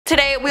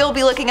Today we'll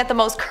be looking at the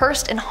most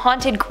cursed and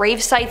haunted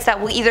grave sites that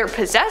will either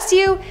possess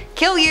you,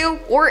 kill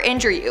you, or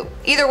injure you.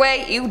 Either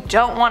way, you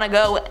don't want to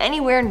go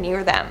anywhere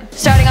near them.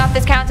 Starting off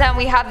this countdown,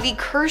 we have the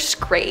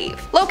Cursed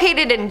Grave.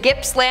 Located in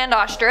Gippsland,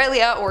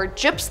 Australia, or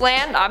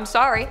Gippsland, I'm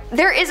sorry,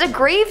 there is a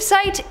grave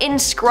site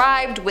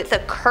inscribed with a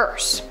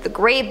curse. The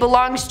grave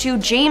belongs to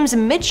James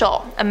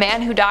Mitchell, a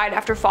man who died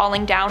after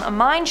falling down a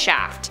mine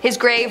shaft. His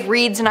grave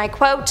reads, and I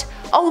quote,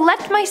 "Oh,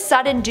 let my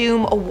sudden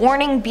doom a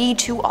warning be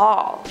to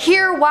all.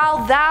 Here while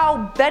thou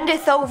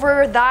bendeth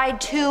over thy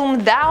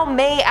tomb, thou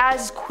may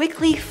as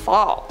quickly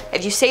fall."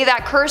 If you say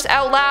that curse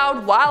out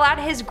loud while at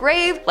his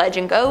grave,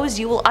 legend goes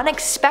you will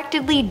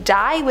unexpectedly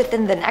die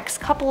within the next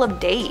couple of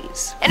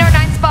days. In our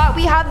ninth spot,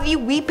 we have the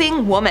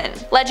Weeping Woman.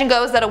 Legend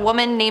goes that a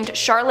woman named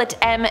Charlotte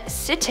M.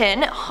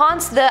 Sitton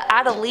haunts the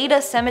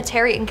Adelaida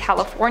Cemetery in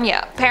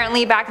California.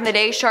 Apparently, back in the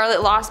day,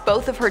 Charlotte lost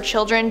both of her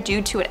children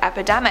due to an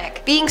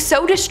epidemic. Being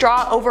so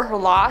distraught over her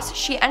loss,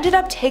 she ended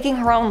up taking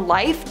her own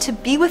life to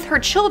be with her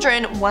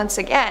children once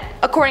again.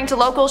 According to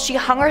locals, she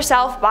hung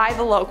herself by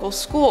the local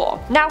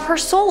school. Now her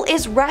soul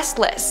is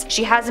restless.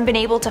 She hasn't been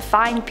able to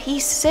find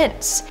peace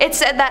since. It's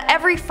said that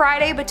every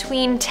Friday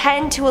between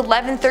 10 to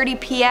 11:30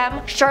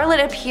 p.m., Charlotte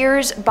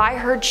appears by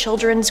her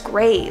children's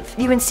grave.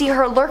 You can see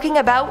her lurking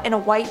about in a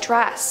white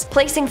dress,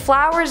 placing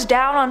flowers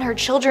down on her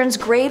children's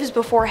graves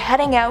before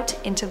heading out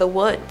into the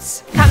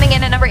woods. Coming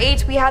in at number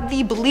 8, we have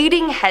the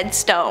Bleeding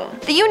Headstone.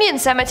 The Union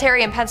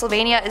Cemetery in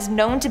Pennsylvania is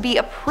known to be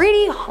a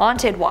pretty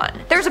haunted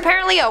one. There's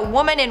apparently a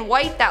woman in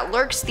white that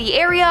lurks the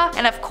area,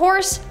 and of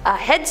course, a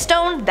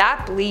headstone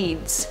that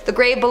bleeds. The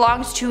grave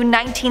belongs to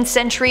 19th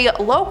century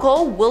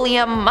local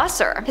William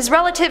Musser. His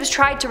relatives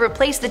tried to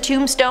replace the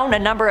tombstone a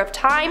number of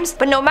times,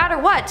 but no matter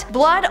what,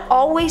 blood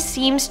always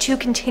seems to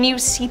continue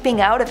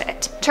seeping out of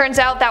it. Turns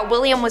out that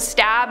William was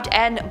stabbed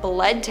and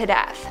bled to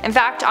death. In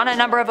fact, on a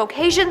number of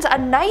occasions, a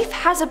knife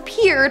has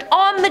appeared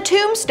on the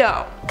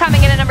tombstone.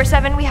 Coming in at number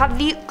 7, we have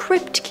the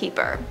Crypt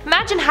Keeper.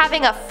 Imagine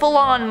having a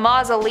full-on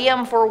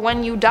mausoleum for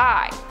when you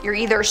die. You're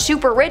either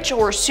super rich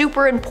or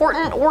super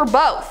important, or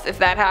both, if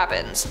that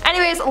happens.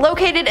 Anyways,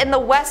 located in the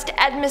West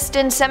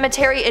Edmiston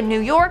Cemetery in New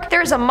York,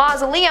 there's a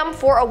mausoleum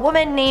for a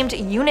woman named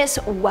Eunice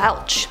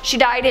Welch. She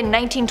died in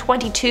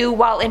 1922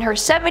 while in her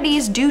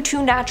 70s due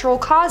to natural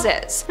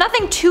causes.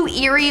 Nothing too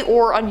eerie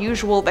or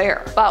unusual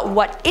there. But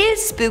what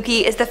is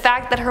spooky is the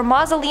fact that her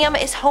mausoleum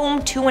is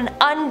home to an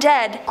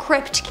undead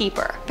Crypt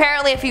Keeper.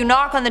 Apparently, if you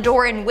knock on the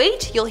door and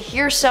wait, you'll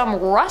hear some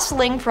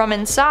rustling from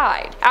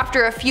inside.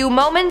 After a few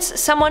moments,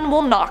 someone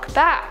will knock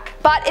back.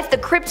 But if the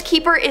Crypt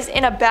Keeper is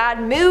in a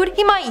bad mood,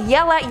 he might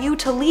yell at you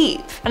to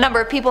leave. A number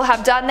of people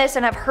have done this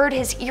and have heard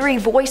his eerie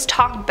voice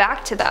talk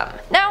back to them.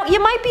 Now, you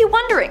might be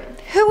wondering,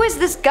 who is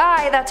this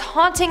guy that's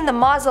haunting the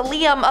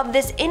mausoleum of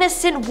this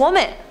innocent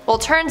woman? Well,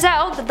 it turns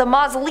out that the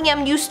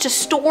mausoleum used to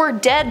store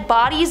dead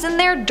bodies in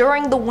there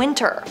during the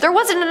winter. There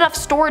wasn't enough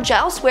storage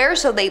elsewhere,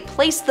 so they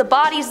placed the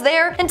bodies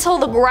there until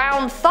the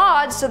ground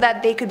thawed so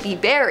that they could be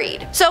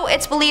buried. So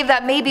it's believed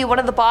that maybe one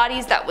of the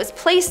bodies that was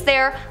placed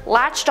there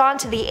latched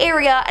onto the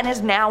area and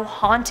is now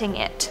haunting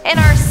it. In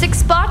our 6th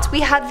spot,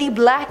 we have the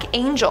Black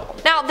Angel.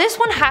 Now, this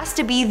one has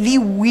to be the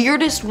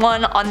weirdest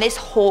one on this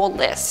whole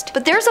list.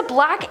 But there's a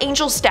Black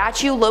Angel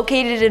statue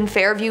located in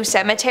Fairview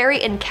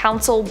Cemetery in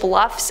Council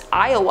Bluffs,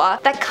 Iowa,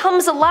 that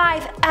comes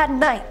alive at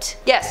night.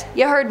 Yes,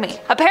 you heard me.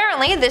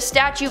 Apparently, this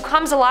statue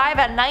comes alive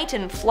at night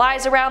and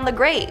flies around the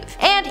grave.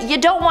 And you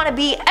don't want to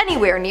be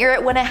anywhere near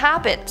it when it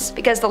happens,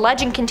 because the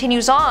legend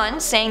continues on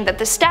saying that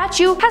the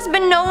statue has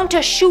been known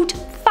to shoot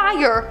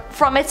fire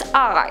from its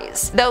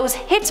eyes. Those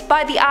hit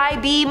by the eye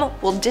beam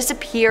will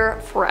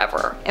disappear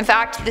forever. In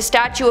fact, the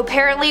statue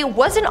apparently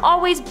wasn't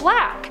always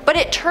black, but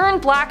it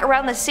turned black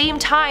around the same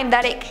time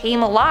that it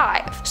came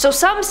alive. So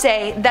some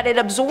say that it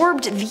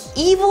absorbed the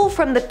evil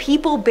from the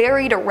people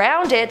buried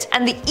around it,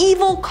 and the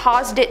evil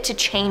caused it to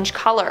change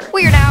color.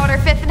 We are now at our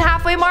 5th and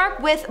halfway mark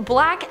with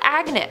Black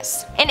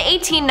Agnes. In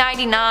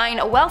 1899,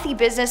 a wealthy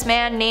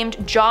businessman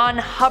named John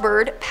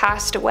Hubbard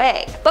passed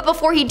away. But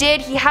before he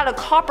did, he had a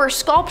copper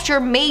sculpture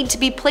made to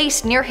be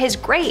placed near his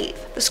grave.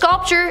 The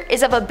sculpture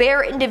is of a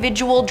bare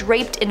individual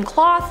draped in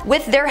cloth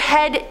with their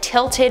head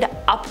tilted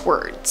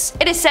upwards.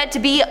 It is said to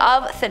be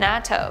of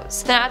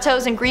Thanatos.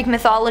 Thanatos in Greek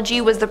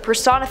mythology was the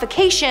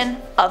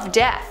personification of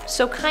death,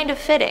 so kind of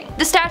fitting.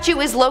 The statue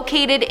is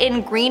located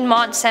in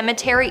Greenmont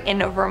Cemetery in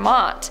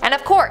Vermont, and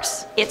of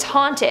course, it's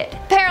haunted.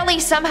 Apparently,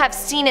 some have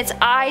seen its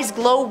eyes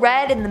glow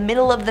red in the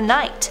middle of the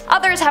night.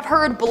 Others have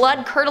heard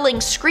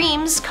blood-curdling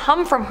screams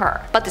come from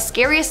her. But the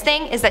scariest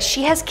thing is that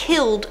she has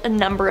killed a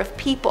number of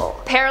people.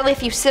 Apparently,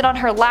 if you sit on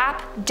her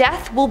lap,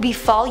 death will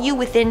befall you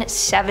within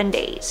 7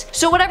 days.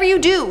 So whatever you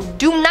do,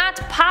 do not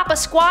pop a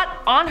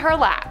squat on her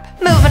lap.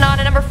 Moving on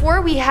to number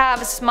 4, we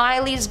have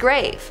Smiley's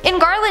grave. In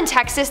Garland,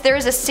 Texas, there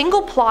is a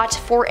single plot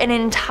for an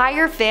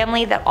entire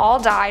family that all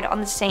died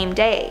on the same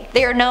day.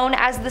 They are known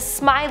as the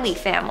Smiley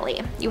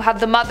family. You have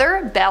the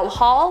mother, Belle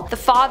Hall, the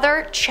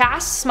father,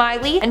 Chas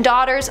Smiley, and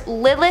daughters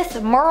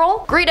Lilith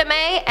Merle, Greta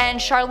May, and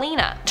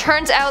Charlena.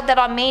 Turns out that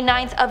on May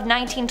 9th of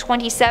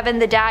 1927,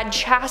 the dad,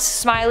 Chas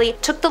Smiley,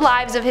 took the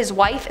lives of his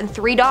wife and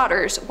 3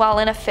 daughters while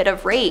in a fit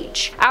of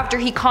rage. After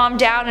he calmed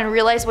down and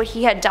realized what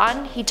he had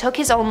done, he took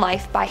his own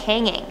life by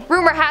hanging.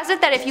 Rumor has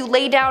it that if you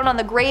lay down on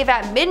the grave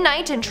at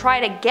midnight and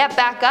try to get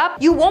back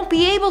up, you won't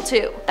be able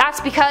to.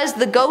 That's because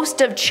the ghost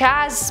of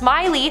Chas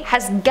Smiley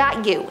has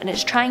got you and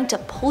is trying to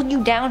pull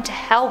you down to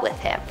hell with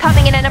him.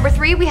 Coming in at number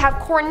 3, we have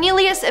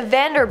Cornelius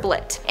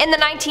Vanderbilt. In the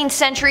 19th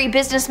century,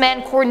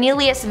 businessman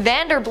Cornelius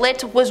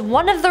Vanderbilt was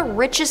one of the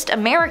richest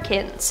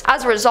Americans.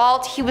 As a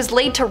result, he was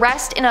laid to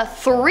rest in a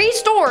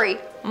 3-story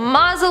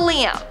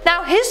mausoleum.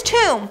 Now his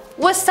tomb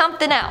was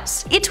something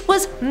else. It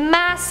was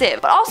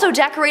massive, but also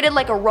decorated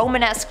like a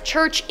Romanesque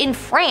church in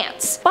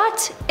France.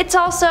 But it's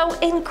also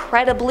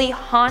incredibly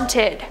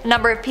haunted. A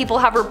number of people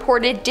have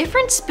reported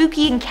different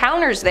spooky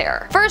encounters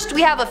there. First,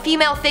 we have a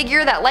female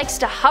figure that likes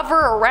to hover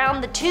around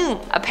the tomb.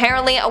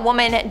 Apparently a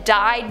woman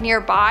died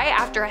nearby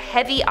after a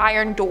heavy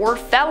iron door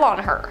fell on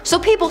her. So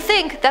people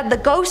think that the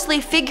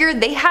ghostly figure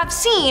they have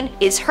seen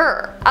is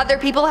her. Other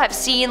people have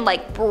seen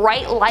like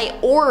bright light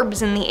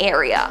orbs in the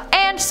area.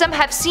 And some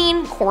have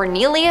seen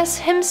Cornelius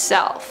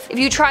himself. If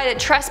you try to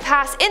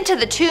trespass into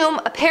the tomb,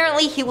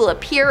 apparently he will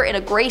appear in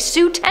a gray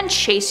suit and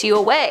chase you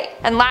away.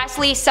 And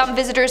lastly, some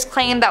visitors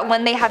claim that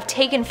when they have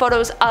taken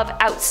photos of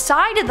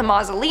outside of the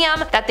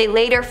mausoleum, that they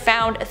later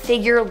found a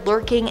figure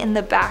lurking in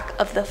the back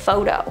of the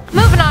photo.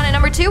 Moving on to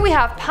number 2, we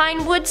have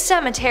Pinewoods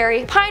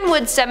Cemetery.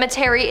 Pinewoods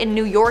Cemetery in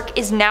New York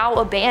is now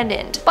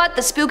abandoned, but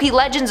the spooky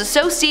legends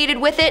associated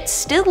with it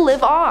still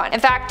live on. In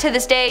fact, to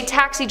this day,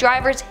 taxi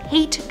drivers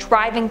hate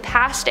driving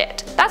past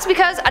it. That's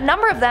because a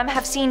number of them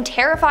have seen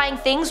terrifying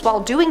things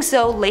while doing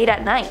so late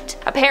at night.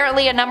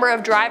 Apparently a number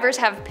of drivers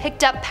have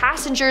picked up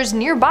passengers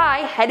nearby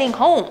heading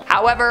home.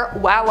 However,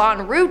 while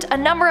en route, a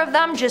number of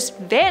them just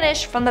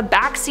vanish from the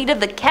back seat of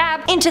the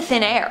cab into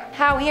thin air.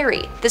 How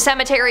eerie. The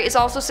cemetery is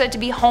also said to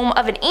be home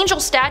of an angel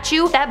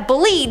statue that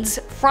bleeds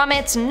from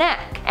its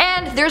neck.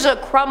 And there's a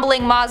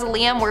crumbling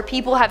mausoleum where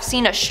people have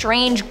seen a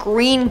strange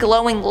green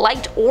glowing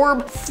light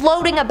orb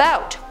floating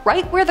about,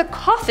 right where the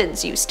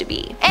coffins used to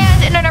be.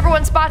 And in our number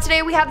 1 spot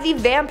today, we have the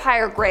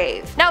vampire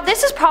grave. Now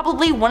this is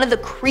probably one of the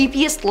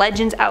creepiest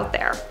legends out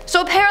there.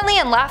 So apparently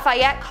in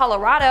Lafayette,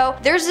 Colorado,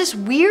 there's this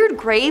weird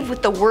grave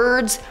with the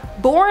words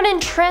 "Born in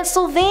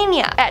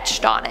Transylvania"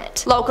 etched on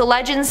it. Local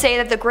legends say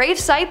that the grave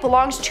site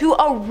belongs to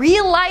a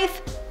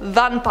real-life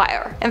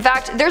vampire. In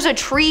fact, there's a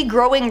tree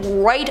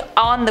growing right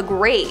on the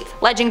grave.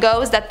 Legend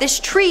goes that this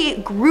tree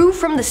grew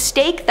from the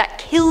stake that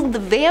killed the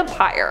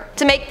vampire.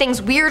 To make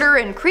things weirder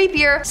and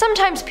creepier,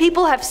 sometimes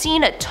people have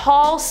seen a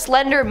tall,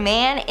 slender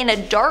man in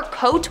a dark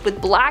coat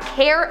with black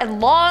hair and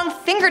long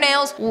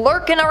fingernails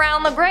lurking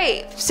around the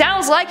grave.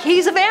 Sounds like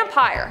he's a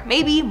vampire,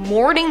 maybe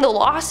mourning the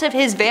loss of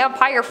his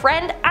vampire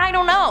friend, I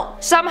don't know.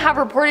 Some have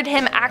reported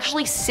him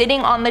actually sitting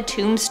on the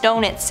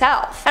tombstone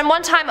itself. And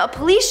one time a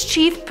police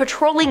chief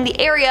patrolling the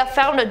area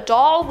found a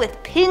doll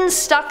with pins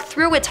stuck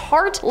through its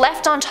heart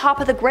left on top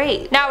of the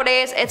grave.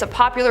 Nowadays, it's a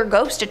popular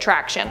ghost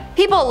attraction.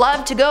 People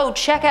love to go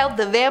check out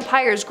the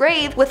vampire's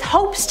grave with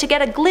hopes to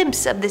get a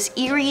glimpse of this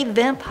eerie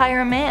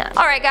vampire man.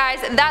 Alright guys,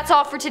 that's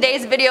all for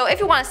today's video. If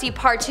you want to see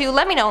part 2,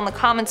 let me know in the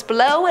comments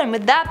below, and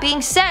with that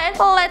being said,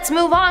 let's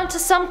move on to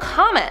some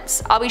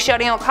comments. I'll be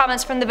shouting out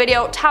comments from the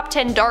video Top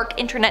 10 Dark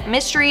Internet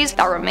Mysteries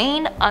that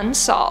remain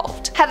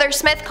unsolved. Heather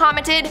Smith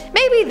commented,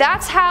 "Maybe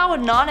that's how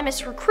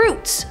anonymous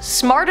recruits.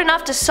 Smart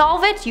enough to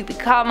solve it, you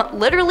become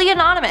literally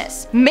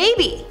anonymous."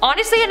 Maybe.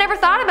 Honestly, I never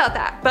thought about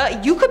that,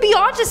 but you could be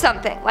onto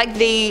something. Like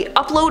they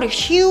upload a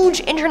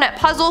huge internet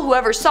puzzle,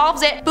 whoever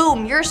solves it,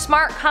 boom, you're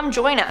smart, come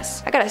join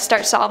us. I gotta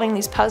start solving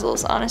these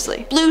puzzles,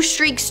 honestly. Blue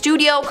Streak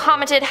Studio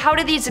commented, "How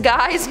do these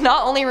guys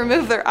not only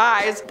remove their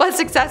eyes, but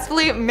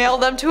successfully mail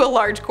them to a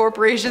large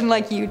corporation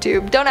like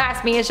YouTube?" Don't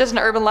ask me, it's just an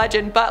urban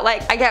legend, but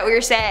like, I get what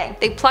you're saying.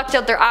 They plucked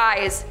out their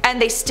eyes,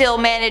 and they still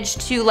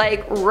managed to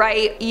like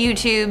write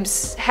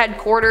YouTube's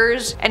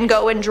headquarters and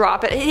go and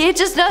drop it. It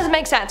just doesn't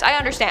make sense. I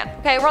understand.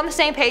 Okay, we're on the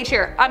same page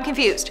here. I'm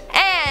confused.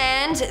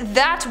 And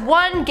that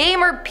one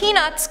gamer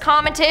Peanuts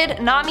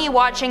commented, "Not me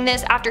watching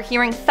this after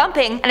hearing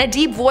thumping and a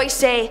deep voice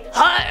say,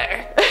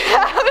 'Har!'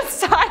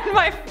 outside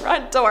my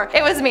front door."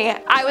 It was me.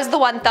 I was the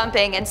one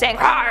thumping and saying,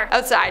 'Har!'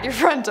 outside your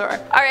front door."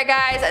 Alright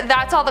guys,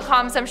 that's all the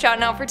comments I'm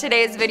shouting out for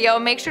today's video.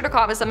 Make sure to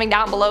comment something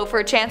down below for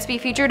a chance to be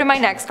featured in my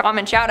next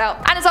comment shout out.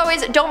 And as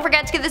always, don't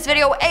forget to give this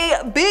video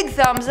a big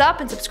thumbs up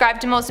and subscribe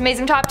to Most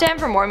Amazing Top 10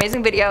 for more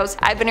amazing videos.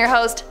 I've been your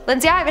host,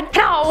 Lindsay Ivan,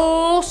 and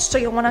I'll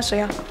see you when I see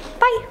ya.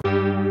 Bye!